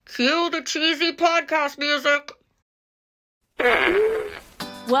Cue the cheesy podcast music.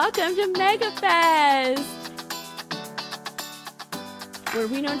 Welcome to MegaFest, where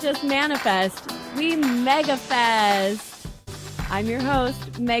we don't just manifest, we MegaFest. I'm your host,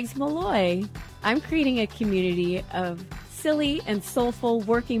 Megs Malloy. I'm creating a community of silly and soulful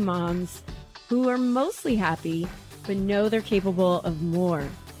working moms who are mostly happy, but know they're capable of more.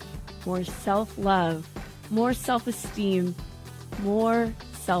 More self-love, more self-esteem, more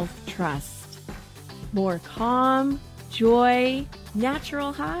self-trust, more calm, joy,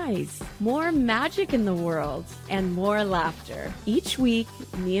 natural highs, more magic in the world, and more laughter. Each week,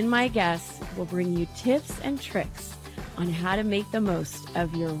 me and my guests will bring you tips and tricks on how to make the most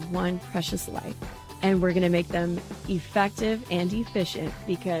of your one precious life. And we're going to make them effective and efficient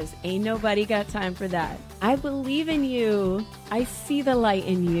because ain't nobody got time for that. I believe in you. I see the light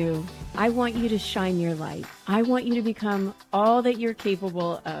in you. I want you to shine your light. I want you to become all that you're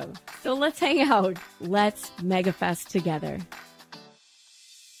capable of. So let's hang out. Let's MegaFest together.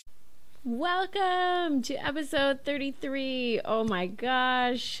 Welcome to episode 33. Oh my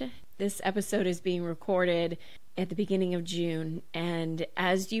gosh. This episode is being recorded at the beginning of June. And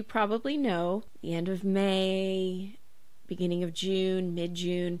as you probably know, the end of May, beginning of June,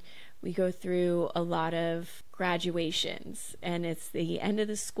 mid-June, we go through a lot of graduations, and it's the end of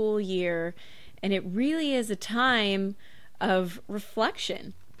the school year, and it really is a time of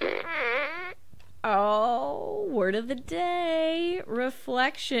reflection. Oh, word of the day,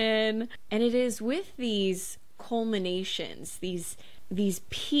 reflection. And it is with these culminations, these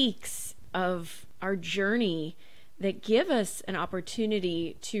peaks of our journey that give us an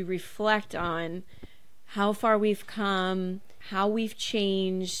opportunity to reflect on how far we've come, how we've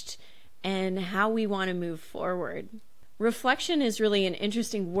changed, and how we want to move forward. Reflection is really an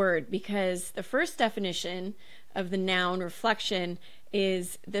interesting word because the first definition of the noun reflection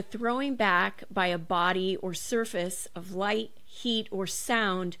is the throwing back by a body or surface of light, heat, or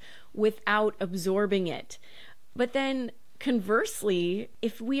sound without absorbing it. But then conversely,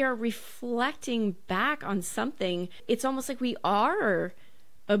 if we are reflecting back on something, it's almost like we are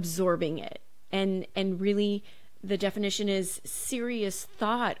absorbing it. And really, the definition is serious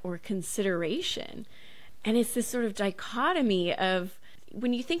thought or consideration. And it's this sort of dichotomy of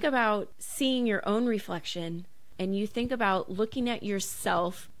when you think about seeing your own reflection and you think about looking at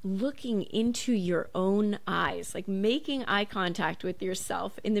yourself, looking into your own eyes, like making eye contact with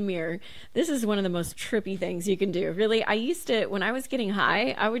yourself in the mirror. This is one of the most trippy things you can do. Really, I used to, when I was getting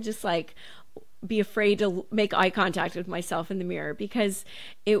high, I would just like be afraid to make eye contact with myself in the mirror because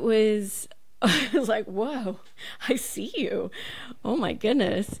it was like, whoa, I see you. Oh my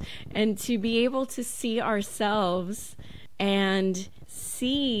goodness. And to be able to see ourselves and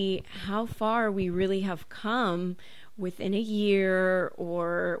see how far we really have come within a year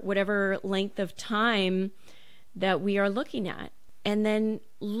or whatever length of time that we are looking at. And then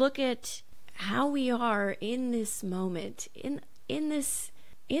look at how we are in this moment, in this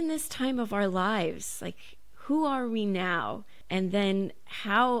time of our lives. Like, who are we now? And then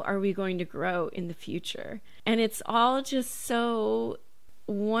how are we going to grow in the future? And it's all just so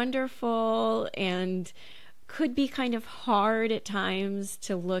wonderful and could be kind of hard at times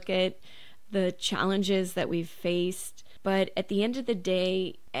to look at the challenges that we've faced. But at the end of the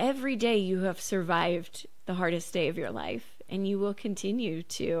day, every day you have survived the hardest day of your life, and you will continue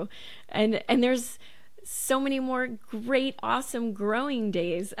to. And there's so many more great, awesome growing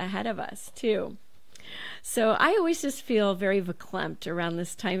days ahead of us too. So I always just feel very verklempt around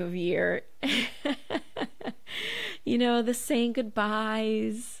this time of year. You know, the saying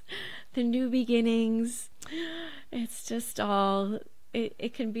goodbyes, the new beginnings. It's just all,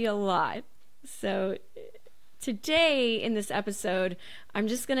 it can be a lot. So today in this episode, I'm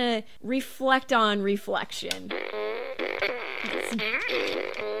just going to reflect on reflection.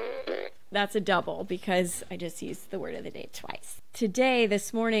 That's a double because I just used the word of the day twice. Today,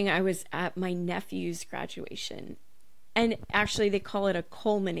 this morning, I was at my nephew's graduation. And actually, they call it a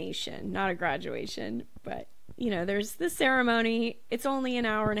culmination, not a graduation. But, you know, there's the ceremony. It's only an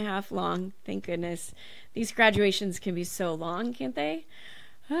hour and a half long. Thank goodness. These graduations can be so long, can't they?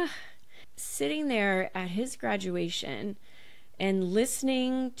 Sitting there at his graduation and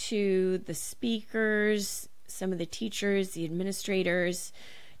listening to the speakers, some of the teachers, the administrators.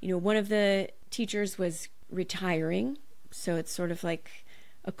 You know, one of the teachers was retiring, so it's sort of like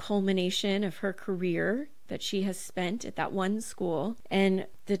a culmination of her career that she has spent at that one school. And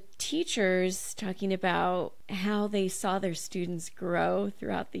the teachers talking about how they saw their students grow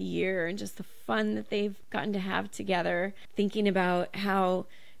throughout the year and just the fun that they've gotten to have together, thinking about how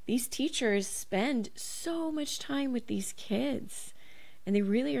these teachers spend so much time with these kids and they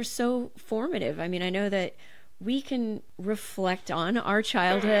really are so formative. I mean, I know that we can reflect on our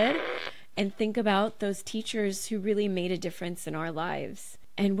childhood and think about those teachers who really made a difference in our lives,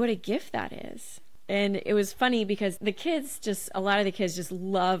 and what a gift that is. And it was funny because a lot of the kids just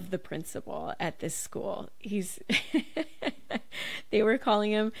love the principal at this school. They were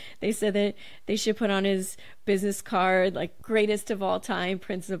calling him, they said that they should put on his business card, like greatest of all time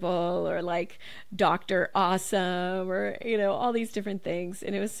principal, or like Dr. Awesome, or, all these different things.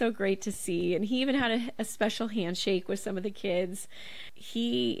 And it was so great to see. And he even had a special handshake with some of the kids.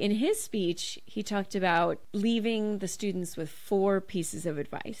 In his speech, he talked about leaving the students with 4 pieces of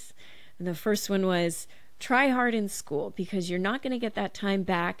advice. And the first one was, try hard in school because you're not going to get that time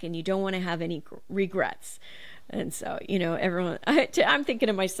back and you don't want to have any regrets. And so, everyone, I'm thinking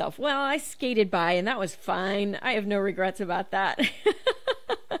to myself, well, I skated by and that was fine. I have no regrets about that.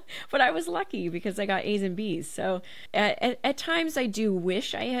 But I was lucky because I got A's and B's. So at times I do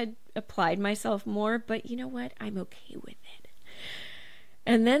wish I had applied myself more, but you know what? I'm okay with it.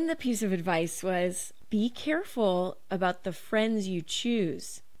 And then the piece of advice was, be careful about the friends you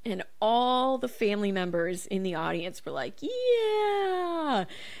choose. And all the family members in the audience were like, yeah.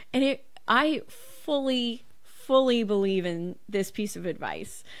 And I fully believe in this piece of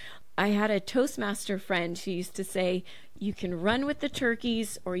advice. I had a Toastmaster friend who used to say, you can run with the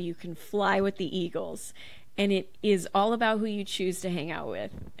turkeys or you can fly with the eagles. And it is all about who you choose to hang out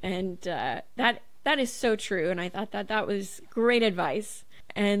with. And that is so true. And I thought that was great advice.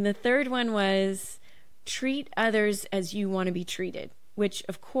 And the third one was, treat others as you want to be treated. Which,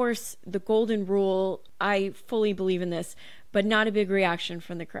 of course, the golden rule, I fully believe in this, but not a big reaction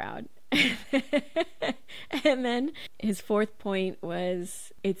from the crowd. And then his fourth point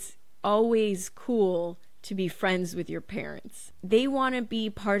was, it's always cool to be friends with your parents. They want to be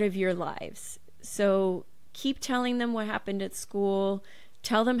part of your lives. So keep telling them what happened at school.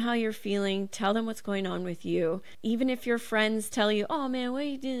 Tell them how you're feeling. Tell them what's going on with you. Even if your friends tell you, oh man, what are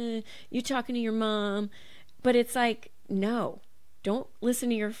you doing? You're talking to your mom. But it's like, no. Don't listen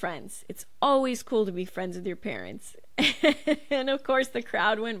to your friends. It's always cool to be friends with your parents. And of course the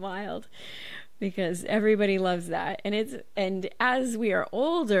crowd went wild because everybody loves that. And as we are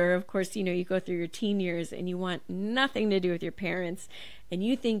older, of course, you go through your teen years and you want nothing to do with your parents and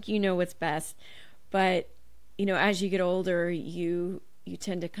you think you know what's best. But, as you get older, you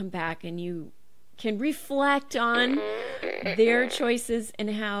tend to come back and you can reflect on their choices and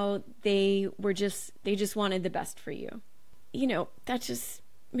how they just wanted the best for you. That just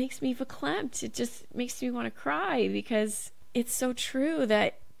makes me verklempt. It just makes me want to cry because it's so true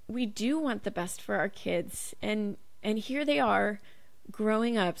that we do want the best for our kids. And here they are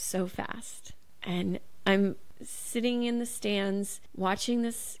growing up so fast. And I'm sitting in the stands watching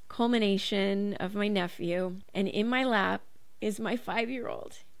this culmination of my nephew. And in my lap is my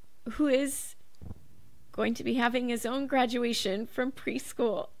 5-year-old who is going to be having his own graduation from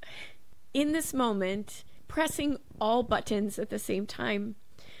preschool. In this moment, pressing all buttons at the same time.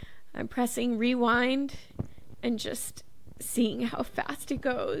 I'm pressing rewind and just seeing how fast it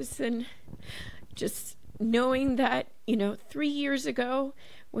goes and just knowing that, 3 years ago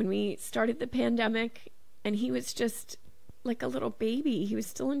when we started the pandemic and he was just like a little baby, he was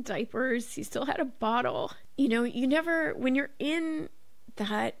still in diapers, he still had a bottle. When you're in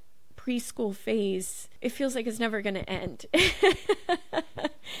that preschool phase, it feels like it's never going to end.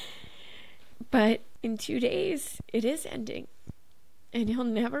 But in 2 days, it is ending. And he'll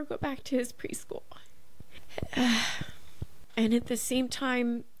never go back to his preschool. And at the same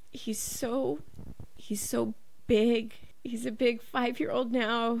time, he's so big. He's a big 5-year-old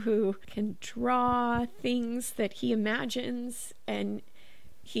now who can draw things that he imagines. And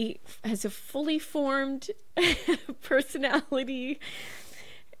he has a fully formed personality.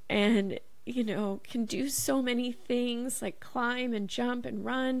 And, can do so many things like climb and jump and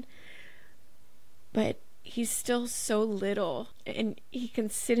run. But he's still so little, and he can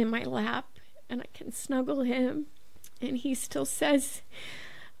sit in my lap and I can snuggle him and he still says,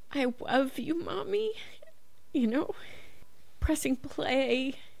 I love you, Mommy. Pressing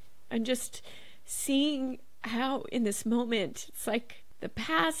play and just seeing how in this moment it's like the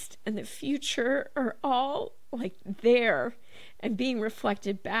past and the future are all like there and being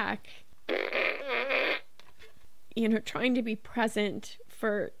reflected back. Trying to be present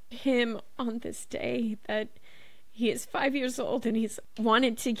for him on this day that he is 5 years old and he's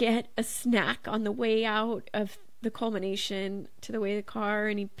wanted to get a snack on the way out of the culmination to the way of the car,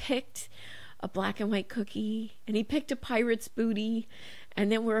 and he picked a black and white cookie and he picked a pirate's booty,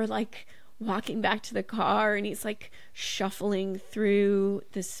 and then we're like walking back to the car, and he's like shuffling through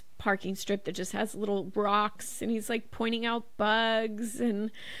this parking strip that just has little rocks, and he's like pointing out bugs, and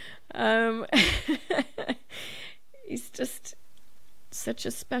he's just such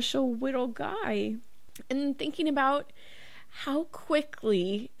a special little guy. And thinking about how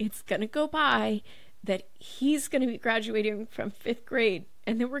quickly it's gonna go by, that he's gonna be graduating from 5th grade,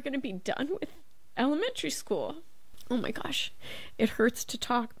 and then we're gonna be done with elementary school. Oh my gosh, it hurts to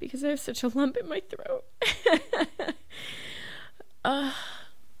talk because I have such a lump in my throat.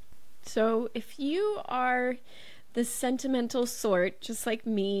 So if you are the sentimental sort, just like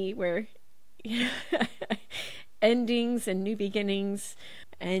me, where endings and new beginnings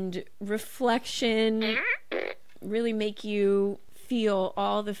and reflection really make you feel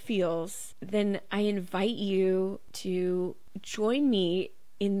all the feels, then I invite you to join me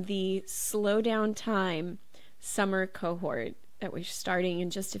in the Slow Down Time summer cohort that we're starting in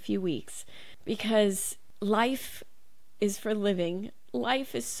just a few weeks, because life is for living.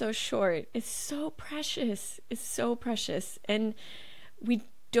 Life is so short. It's so precious. It's so precious. And we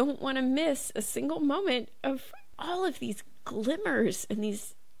don't want to miss a single moment of all of these glimmers and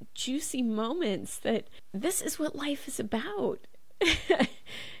these juicy moments, that this is what life is about.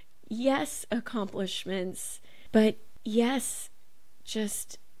 Yes, accomplishments, but yes,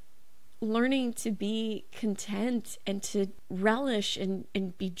 just learning to be content and to relish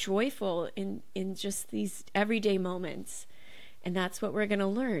and be joyful in just these everyday moments. And that's what we're going to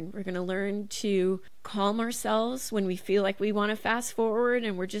learn. We're going to learn to calm ourselves when we feel like we want to fast forward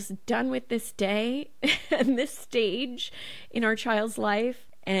and we're just done with this day and this stage in our child's life.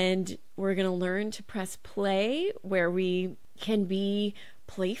 And we're going to learn to press play where we can be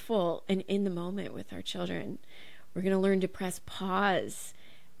playful and in the moment with our children. We're going to learn to press pause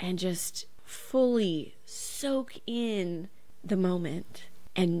and just fully soak in the moment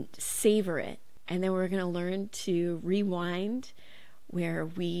and savor it. And then we're going to learn to rewind, where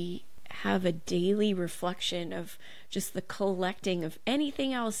we have a daily reflection of just the collecting of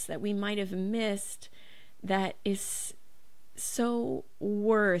anything else that we might have missed that is so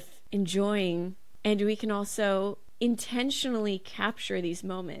worth enjoying. And we can also intentionally capture these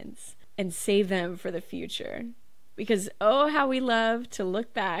moments and save them for the future. Because oh, how we love to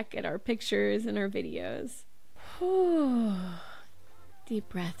look back at our pictures and our videos. Whew. Deep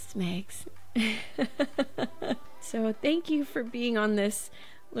breaths, Megs. So thank you for being on this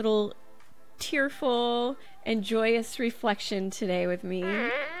little tearful and joyous reflection today with me.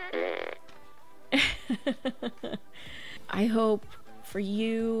 I hope for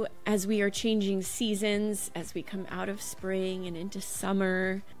you, as we are changing seasons, as we come out of spring and into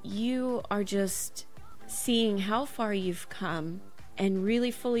summer, you are just seeing how far you've come and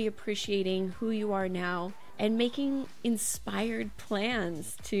really fully appreciating who you are now and making inspired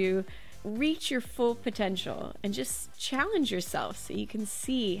plans to reach your full potential and just challenge yourself so you can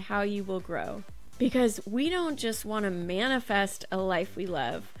see how you will grow. Because we don't just want to manifest a life we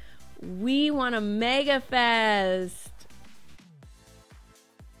love, we want to mega-fest.